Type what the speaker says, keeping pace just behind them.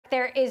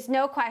there is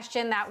no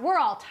question that we're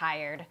all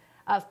tired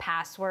of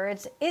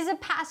passwords. Is a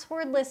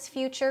passwordless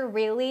future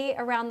really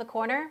around the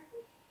corner?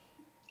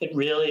 It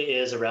really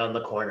is around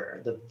the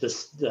corner.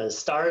 The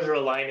stars are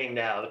aligning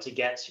now to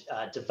get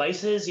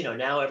devices.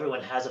 Now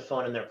everyone has a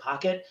phone in their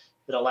pocket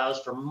that allows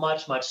for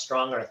much, much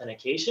stronger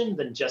authentication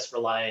than just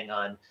relying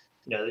on,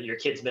 your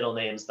kid's middle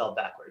name spelled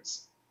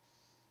backwards.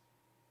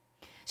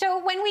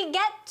 So when we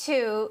get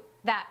to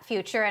that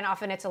future, and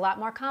often it's a lot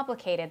more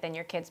complicated than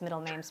your kid's middle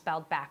name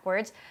spelled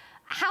backwards,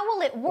 how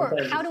will it work?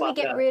 How do we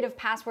get rid of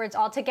passwords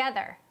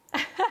altogether?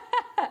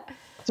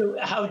 So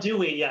how do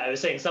we? Yeah, I was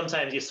saying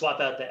sometimes you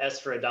swap out the S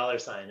for a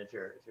 $sign if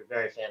you're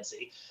very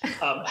fancy.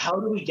 How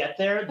do we get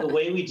there? The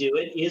way we do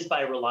it is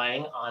by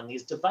relying on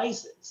these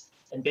devices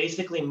and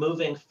basically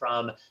moving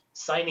from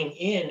signing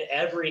in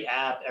every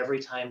app every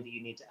time that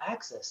you need to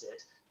access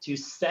it to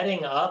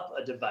setting up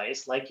a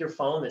device like your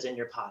phone that's in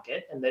your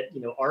pocket and that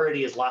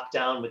already is locked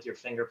down with your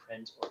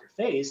fingerprint or your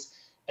face,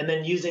 and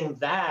then using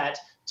that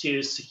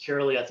to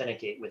securely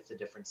authenticate with the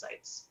different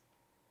sites.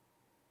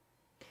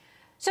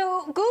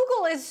 So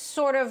Google is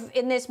sort of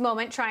in this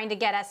moment trying to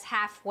get us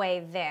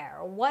halfway there.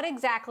 What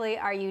exactly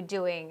are you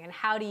doing, and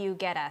how do you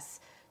get us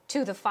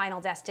to the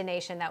final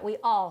destination that we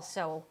all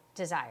so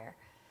desire?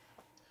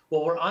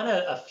 Well, we're on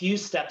a few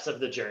steps of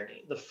the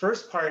journey. The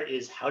first part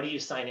is how do you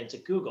sign into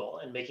Google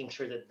and making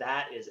sure that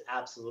that is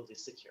absolutely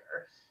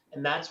secure.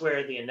 And that's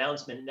where the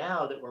announcement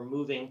now that we're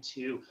moving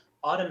to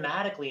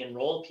automatically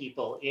enroll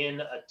people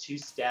in a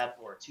two-step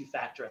or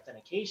two-factor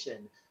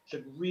authentication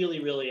should really,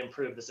 really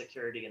improve the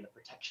security and the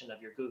protection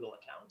of your Google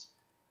account.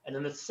 And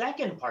then the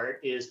second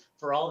part is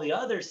for all the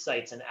other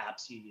sites and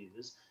apps you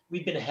use,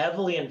 we've been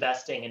heavily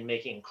investing in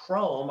making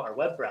Chrome, our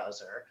web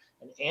browser,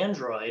 and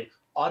Android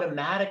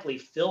automatically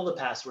fill the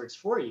passwords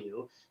for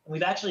you. And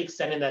we've actually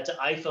extended that to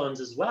iPhones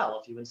as well.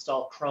 If you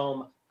install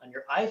Chrome on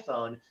your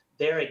iPhone,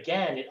 there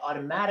again, it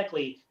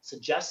automatically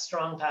suggests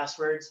strong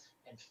passwords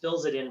and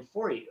fills it in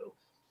for you.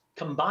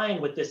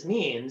 Combined, what this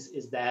means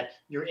is that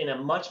you're in a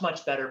much,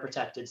 much better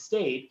protected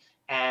state,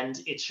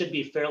 and it should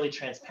be fairly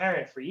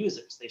transparent for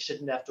users. They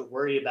shouldn't have to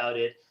worry about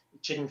it.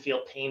 It shouldn't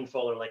feel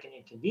painful or like an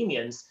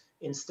inconvenience.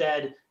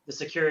 Instead, the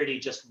security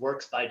just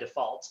works by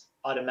default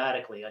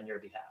automatically on your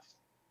behalf.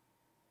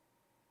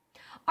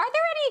 Are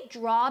there any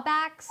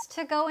drawbacks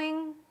to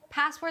going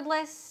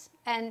passwordless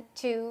and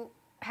to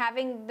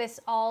having this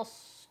all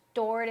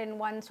stored in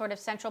one sort of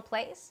central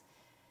place?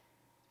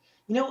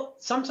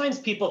 Sometimes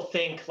people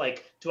think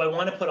like, do I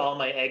want to put all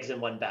my eggs in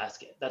one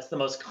basket? That's the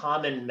most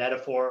common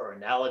metaphor or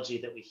analogy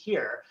that we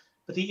hear.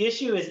 But the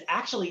issue is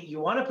actually you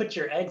want to put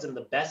your eggs in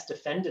the best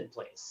defended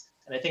place.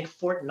 And I think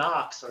Fort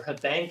Knox or a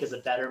bank is a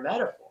better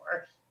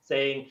metaphor,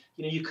 saying,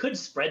 you could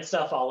spread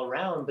stuff all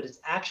around, but it's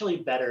actually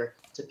better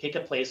to pick a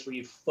place where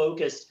you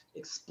focused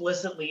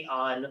explicitly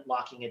on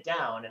locking it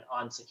down and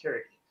on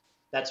security.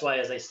 That's why,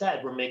 as I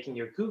said, we're making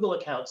your Google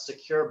account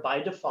secure by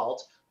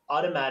default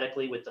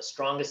automatically with the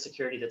strongest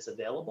security that's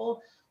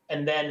available,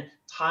 and then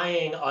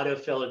tying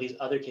autofill or these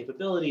other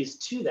capabilities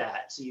to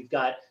that. So you've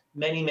got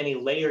many, many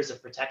layers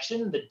of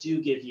protection that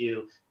do give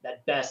you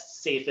that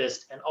best,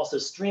 safest, and also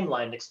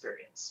streamlined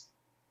experience.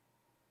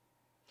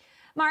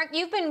 Mark,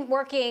 you've been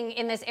working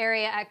in this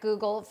area at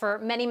Google for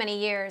many, many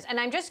years, and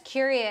I'm just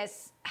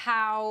curious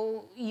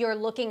how you're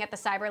looking at the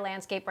cyber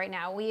landscape right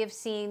now. We have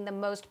seen the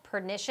most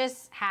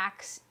pernicious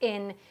hacks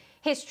in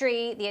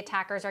history. The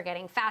attackers are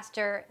getting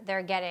faster,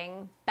 they're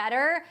getting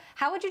better.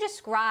 How would you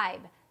describe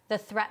the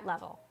threat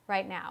level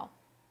right now?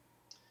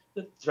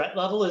 The threat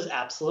level is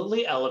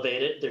absolutely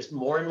elevated. There's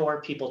more and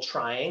more people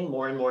trying,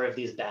 more and more of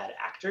these bad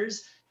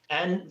actors.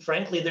 And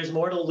frankly, there's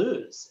more to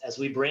lose. As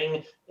we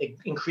bring an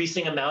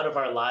increasing amount of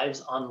our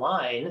lives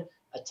online,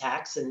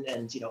 attacks and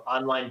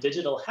online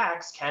digital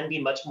hacks can be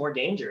much more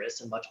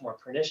dangerous and much more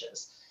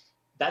pernicious.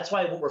 That's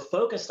why what we're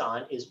focused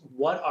on is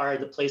what are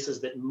the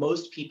places that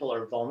most people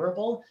are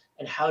vulnerable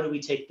and how do we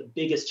take the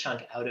biggest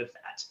chunk out of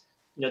that?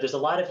 There's a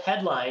lot of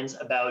headlines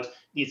about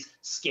these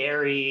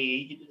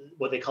scary,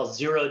 what they call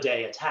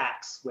zero-day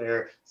attacks,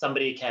 where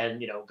somebody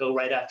can, go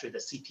right after the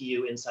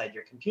CPU inside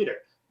your computer.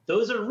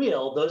 Those are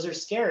real, those are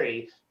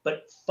scary,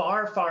 but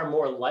far, far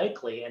more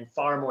likely and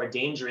far more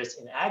dangerous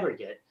in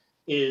aggregate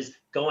is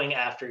going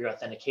after your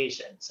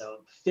authentication. So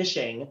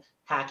phishing,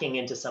 hacking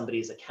into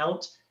somebody's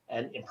account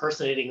and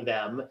impersonating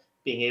them,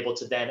 being able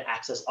to then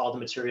access all the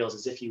materials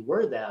as if you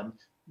were them,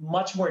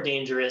 much more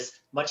dangerous,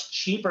 much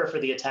cheaper for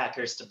the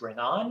attackers to bring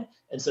on.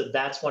 And so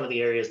that's one of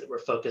the areas that we're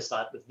focused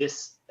on with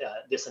this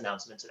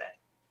announcement today.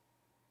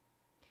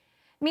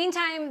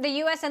 Meantime, the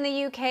US and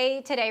the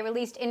UK today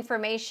released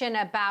information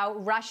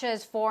about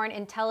Russia's Foreign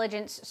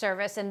Intelligence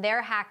Service and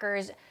their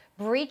hackers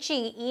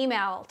breaching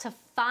email to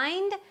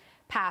find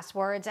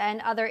passwords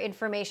and other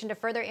information to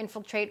further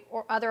infiltrate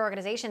other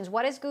organizations.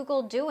 What is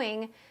Google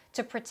doing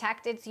to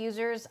protect its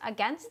users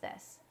against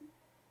this?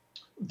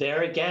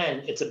 There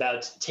again, it's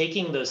about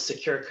taking those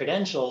secure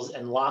credentials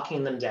and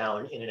locking them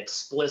down in an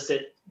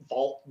explicit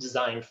vault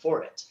designed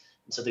for it.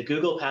 And so the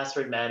Google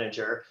Password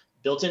Manager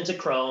built into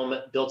Chrome,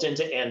 built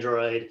into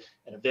Android,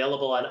 and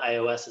available on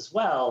iOS as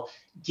well,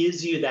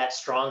 gives you that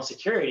strong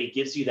security,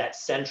 gives you that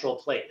central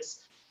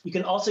place. You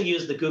can also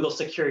use the Google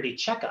Security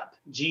Checkup,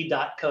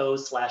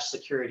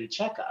 g.co/security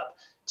checkup,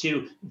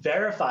 to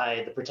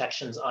verify the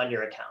protections on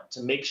your account,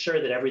 to make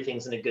sure that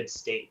everything's in a good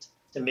state,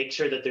 to make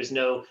sure that there's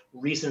no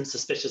recent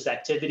suspicious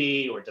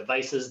activity or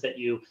devices that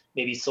you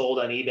maybe sold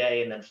on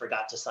eBay and then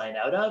forgot to sign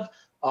out of.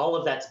 All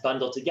of that's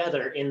bundled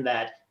together in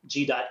that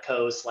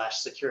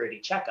g.co/security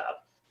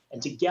checkup.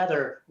 And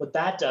together, what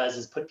that does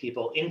is put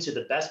people into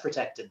the best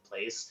protected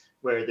place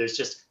where there's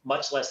just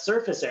much less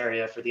surface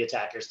area for the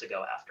attackers to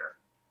go after.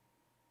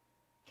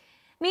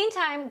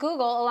 Meantime,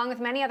 Google, along with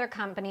many other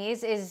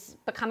companies, is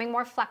becoming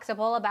more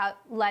flexible about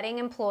letting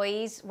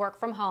employees work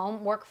from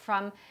home, work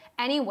from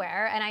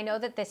anywhere. And I know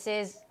that this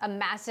is a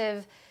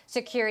massive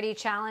security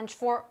challenge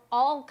for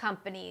all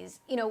companies.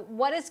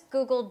 What is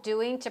Google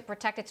doing to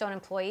protect its own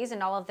employees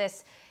and all of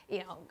this,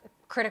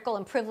 critical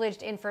and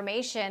privileged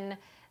information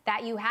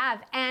that you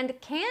have? And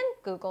can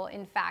Google,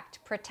 in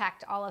fact,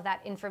 protect all of that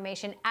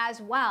information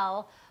as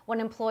well when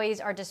employees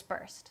are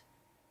dispersed?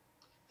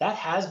 That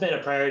has been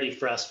a priority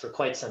for us for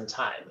quite some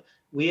time.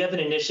 We have an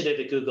initiative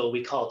at Google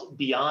we called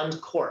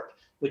Beyond Corp,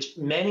 which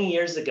many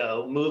years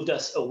ago moved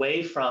us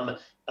away from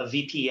a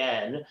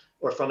VPN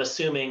or from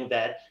assuming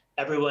that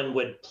everyone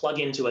would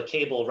plug into a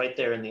cable right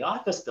there in the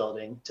office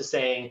building to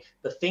saying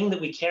the thing that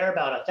we care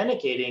about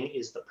authenticating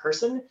is the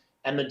person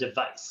and the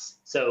device.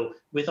 So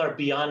with our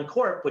Beyond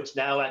Corp, which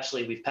now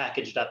actually we've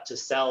packaged up to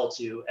sell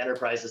to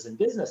enterprises and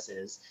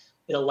businesses,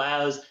 it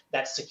allows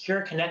that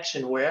secure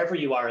connection wherever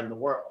you are in the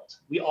world.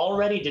 We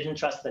already didn't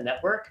trust the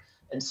network.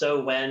 And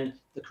so when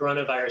the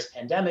coronavirus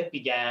pandemic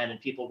began and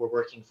people were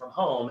working from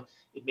home,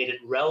 it made it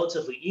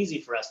relatively easy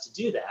for us to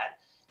do that,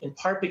 in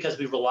part because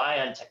we rely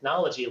on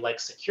technology like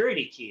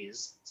security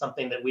keys,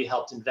 something that we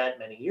helped invent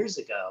many years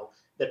ago,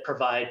 that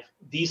provide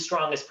the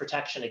strongest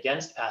protection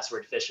against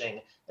password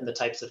phishing and the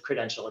types of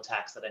credential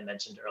attacks that I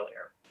mentioned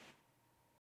earlier.